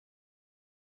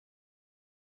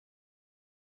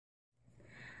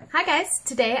Hi guys,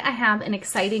 today I have an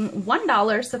exciting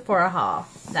 $1 Sephora haul.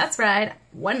 That's right,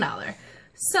 $1.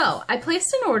 So I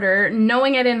placed an order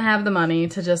knowing I didn't have the money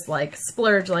to just like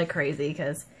splurge like crazy,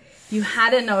 because if you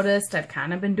hadn't noticed, I've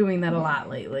kind of been doing that a lot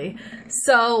lately.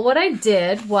 So what I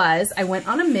did was I went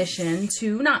on a mission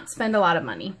to not spend a lot of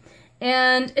money.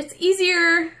 And it's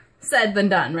easier said than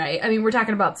done, right? I mean, we're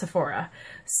talking about Sephora.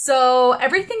 So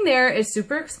everything there is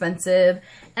super expensive,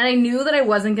 and I knew that I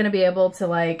wasn't going to be able to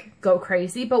like go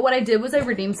crazy, but what I did was I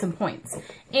redeemed some points.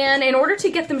 And in order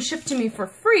to get them shipped to me for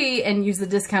free and use the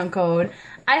discount code,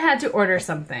 I had to order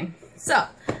something. So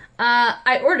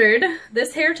I ordered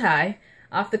this hair tie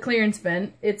off the clearance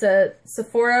bin. It's a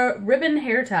Sephora ribbon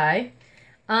hair tie,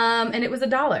 and it was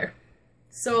 $1.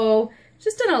 So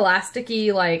just an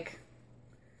elasticy like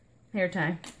hair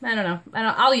tie. I don't know.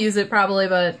 I'll use it probably,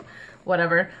 but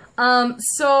whatever.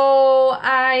 So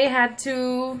I had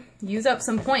to use up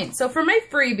some points. So for my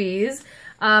freebies,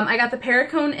 I got the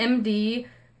Perk MD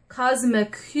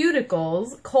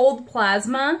Cosmeceuticals Cold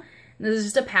Plasma. This is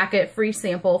just a packet free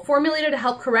sample formulated to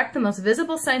help correct the most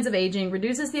visible signs of aging,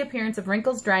 reduces the appearance of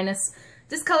wrinkles, dryness,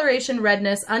 discoloration,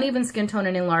 redness, uneven skin tone,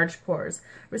 and enlarged pores.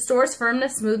 Restores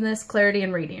firmness, smoothness, clarity,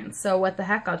 and radiance. So what the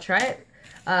heck, I'll try it.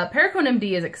 Perk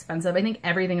MD is expensive. I think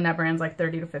everything in that brand's like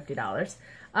 $30 to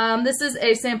 $50. This is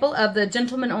a sample of the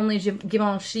Gentleman Only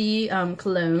Givenchy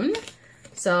cologne.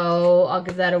 So I'll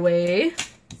give that away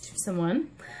to someone.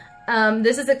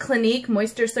 This is a Clinique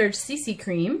Moisture Surge CC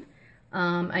cream.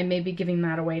 I may be giving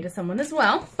that away to someone as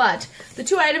well. But the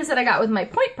two items that I got with my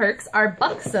point perks are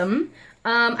Buxom.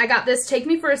 I got this Take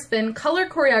Me for a Spin Color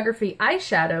Choreography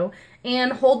Eyeshadow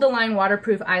and Hold the Line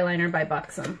Waterproof Eyeliner by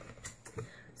Buxom.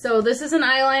 So this is an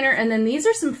eyeliner, and then these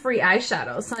are some free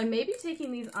eyeshadows. So I may be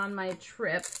taking these on my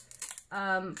trip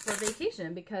for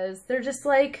vacation, because they're just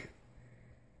like,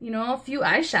 you know, a few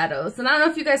eyeshadows. And I don't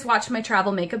know if you guys watched my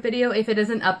travel makeup video. If it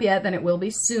isn't up yet, then it will be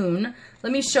soon.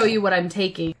 Let me show you what I'm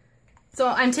taking. So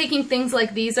I'm taking things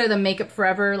like these are the Makeup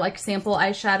Forever like sample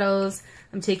eyeshadows.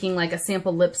 I'm taking like a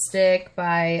sample lipstick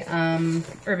by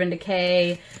Urban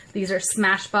Decay. These are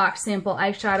Smashbox sample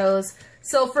eyeshadows.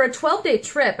 So for a 12-day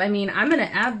trip, I mean, I'm going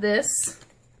to add this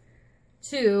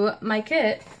to my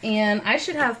kit, and I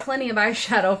should have plenty of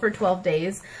eyeshadow for 12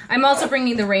 days. I'm also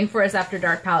bringing the Rainforest After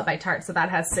Dark palette by Tarte, so that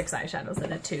has 6 eyeshadows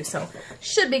in it too, so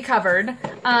should be covered.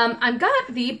 I've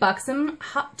got the Buxom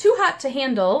Too Hot to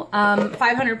Handle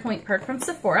 500 point perk from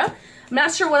Sephora. I'm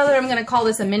not sure whether I'm going to call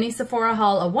this a mini Sephora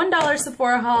haul, a $1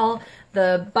 Sephora haul,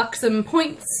 the Buxom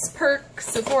points perk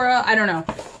Sephora, I don't know.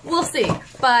 We'll see,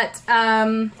 but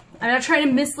I'm not trying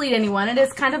to mislead anyone. It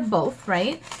is kind of both,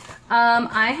 right?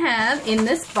 I have in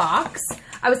this box,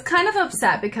 I was kind of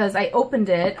upset because I opened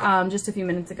it just a few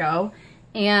minutes ago,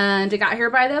 and it got here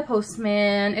by the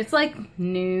postman. It's like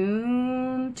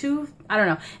noon, I don't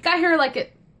know. It got here like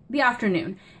at the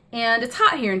afternoon, and it's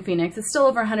hot here in Phoenix. It's still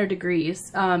over 100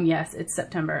 degrees. Yes, it's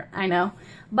September, I know.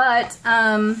 But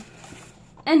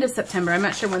end of September. I'm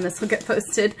not sure when this will get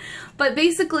posted. But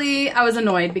basically, I was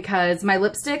annoyed because my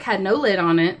lipstick had no lid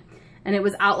on it, and it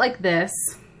was out like this,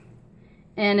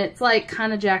 and it's like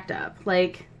kind of jacked up.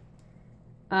 Like,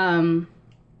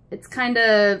 it's kind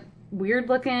of weird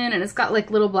looking, and it's got like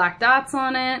little black dots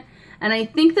on it. And I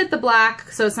think that the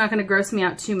black, so it's not going to gross me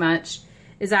out too much,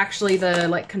 is actually the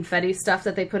like confetti stuff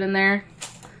that they put in there.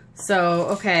 So,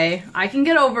 okay, I can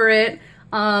get over it.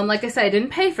 Like I said, I didn't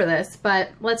pay for this,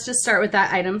 but let's just start with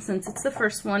that item since it's the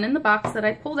first one in the box that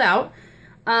I pulled out.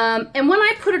 And when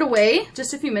I put it away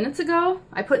just a few minutes ago,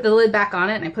 I put the lid back on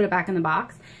it and I put it back in the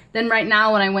box. Then right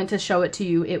now when I went to show it to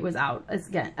you, it was out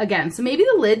again. So maybe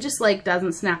the lid just like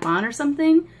doesn't snap on or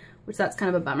something, which that's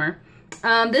kind of a bummer.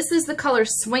 This is the color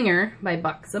Swinger by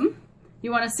Buxom.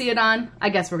 You want to see it on? I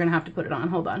guess we're going to have to put it on.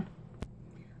 Hold on.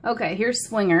 Okay, here's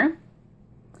Swinger.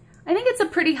 I think it's a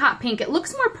pretty hot pink. It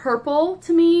looks more purple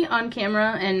to me on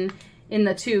camera and in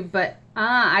the tube, but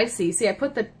I see. See, I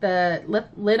put the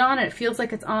lid on. It feels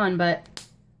like it's on, but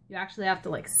you actually have to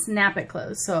like snap it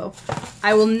closed. So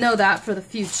I will know that for the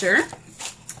future.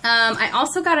 I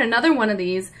also got another one of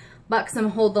these Buxom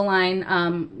Hold the Line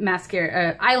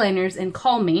mascara eyeliners in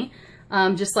Call Me,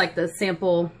 just like the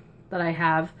sample that I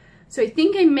have. So I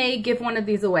think I may give one of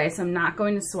these away, so I'm not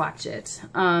going to swatch it.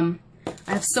 I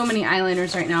have so many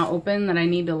eyeliners right now open that I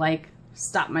need to like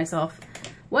stop myself.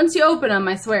 Once you open them,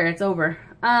 I swear it's over.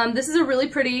 This is a really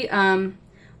pretty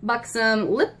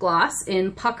Buxom lip gloss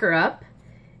in Pucker Up.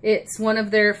 It's one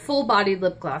of their full-bodied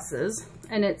lip glosses,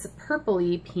 and it's a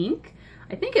purpley pink.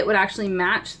 I think it would actually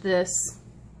match this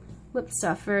lip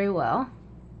stuff very well.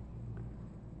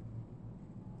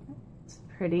 It's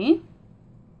pretty.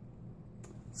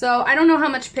 So I don't know how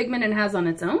much pigment it has on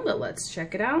its own, but let's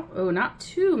check it out. Oh, not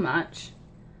too much.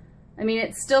 I mean,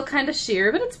 it's still kind of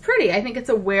sheer, but it's pretty. I think it's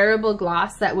a wearable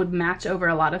gloss that would match over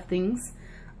a lot of things.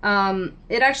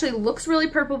 It actually looks really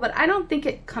purple, but I don't think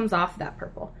it comes off that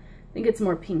purple. I think it's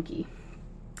more pinky.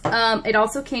 It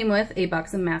also came with a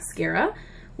Buxom mascara,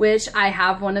 which I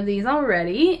have one of these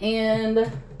already,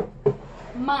 and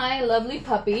my lovely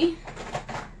puppy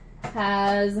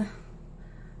has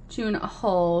chewed a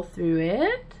hole through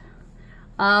it.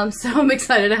 So I'm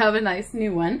excited to have a nice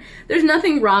new one. There's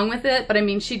nothing wrong with it, but I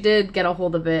mean, she did get a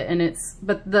hold of it, and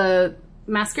but the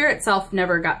mascara itself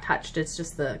never got touched. It's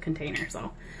just the container,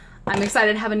 so I'm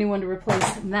excited to have a new one to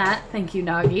replace that. Thank you,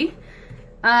 doggy.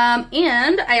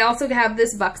 And I also have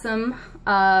this Buxom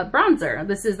bronzer.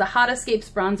 This is the Hot Escapes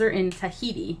bronzer in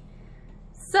Tahiti.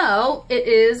 So it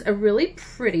is a really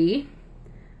pretty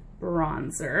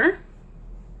bronzer.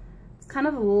 It's kind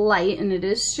of light and it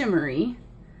is shimmery.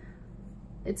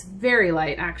 It's very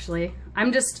light, actually.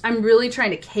 I'm really trying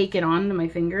to cake it onto my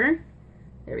finger.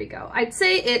 There we go. I'd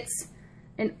say it's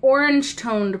an orange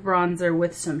toned bronzer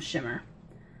with some shimmer.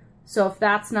 So if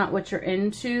that's not what you're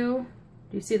into,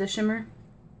 do you see the shimmer?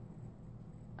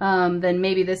 Then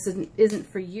maybe this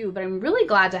isn't for you, but I'm really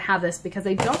glad to have this because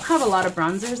I don't have a lot of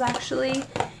bronzers actually.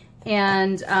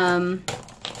 And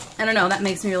I don't know, that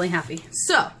makes me really happy.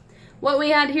 So what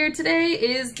we had here today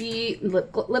is the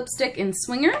lipstick in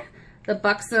Swinger, the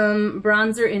Buxom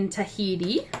bronzer in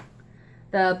Tahiti,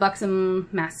 the Buxom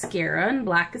mascara in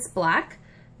Black is Black,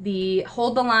 the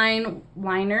Hold the Line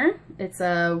liner, it's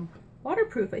a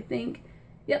waterproof, I think.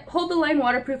 Yep, Hold the Line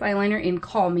waterproof eyeliner in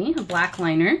Call Me, a black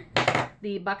liner,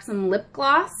 the Buxom lip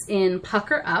gloss in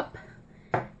Pucker Up,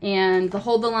 and the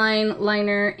Hold the Line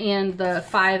liner and the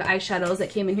 5 eyeshadows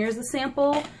that came in here as a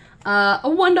sample, a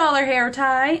 $1 hair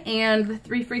tie, and the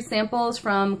 3 free samples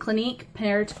from Clinique,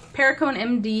 Perricone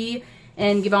MD,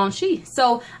 and Givenchy.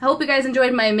 So I hope you guys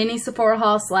enjoyed my mini Sephora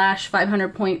haul /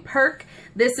 500 point perk.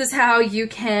 This is how you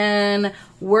can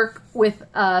work with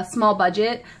a small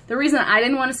budget. The reason I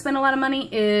didn't want to spend a lot of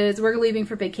money is we're leaving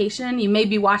for vacation. You may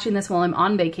be watching this while I'm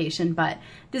on vacation, but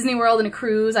Disney World and a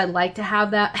cruise, I'd like to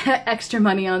have that extra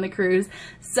money on the cruise.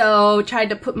 So tried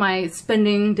to put my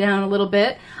spending down a little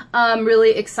bit. I'm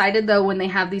really excited though when they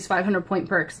have these 500 point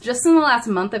perks. Just in the last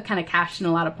month, I've kind of cashed in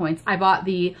a lot of points. I bought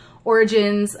the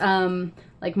Origins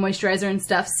like moisturizer and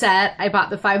stuff set. I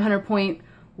bought the 500 point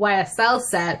YSL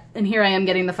set, and here I am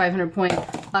getting the 500 point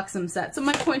Buxom set. So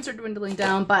my points are dwindling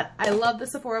down, but I love the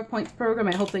Sephora points program.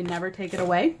 I hope they never take it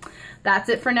away. That's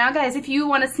it for now, guys. If you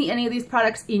want to see any of these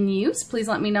products in use, please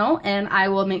let me know, and I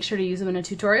will make sure to use them in a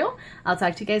tutorial. I'll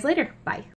talk to you guys later. Bye.